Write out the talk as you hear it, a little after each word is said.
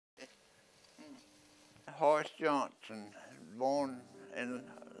Horace Johnson, born in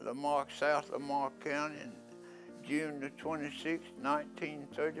South Lamar County in June the 26th,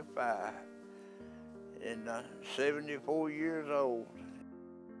 1935, and 74 years old.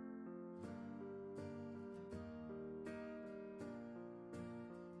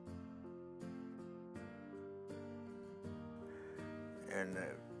 And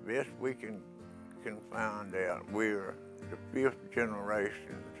best we can find out, we're the fifth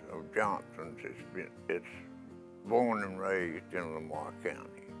generation of Johnsons. It's born and raised in Lamar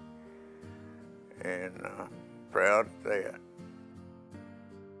County, and proud of that.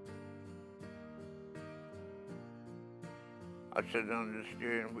 I sat on the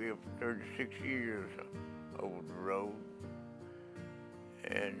steering wheel for 36 years over the road,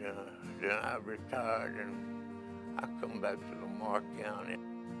 and then I retired and I come back to Lamar County.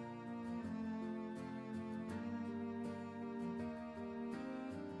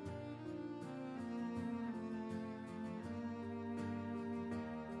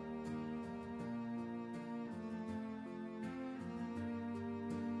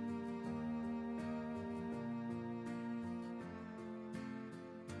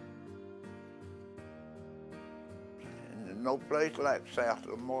 And there's no place like South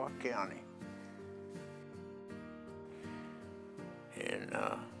Lamar County. And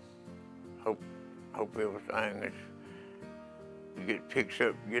hope everything picks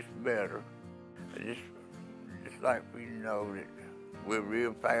up, gets better. Just like we know that we're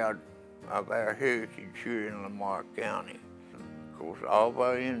real proud of our heritage here in Lamar County. Of course, all of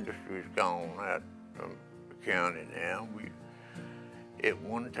our industry's gone out from the county now. At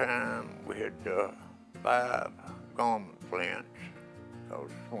one time, we had 5 garment plants,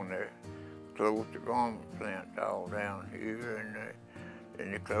 because when they closed the garment plants all down here, and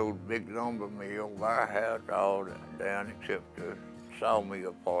then they closed the big lumber mill by our house all down except the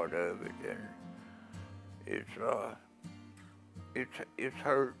sawmill part of it. And it's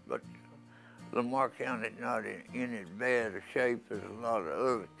hurt, but Lamar County's not in as bad a shape as a lot of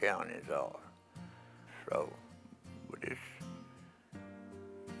other counties are. So, but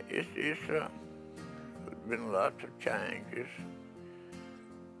it's been lots of changes,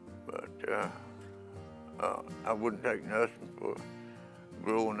 but I wouldn't take nothing for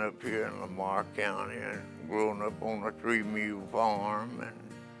growing up here in Lamar County and growing up on a 3-mule farm, and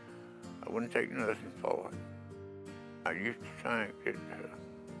I wouldn't take nothing for it. I used to think that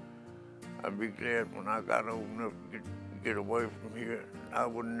I'd be glad when I got old enough to get away from here. I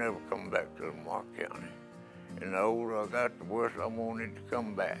would never come back to Lamar County. And the older I got, the worse I wanted to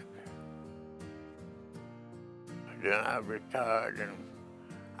come back. Then I retired and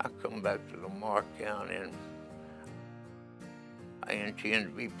I come back to Lamar County, and I intend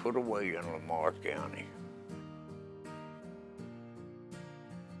to be put away in Lamar County.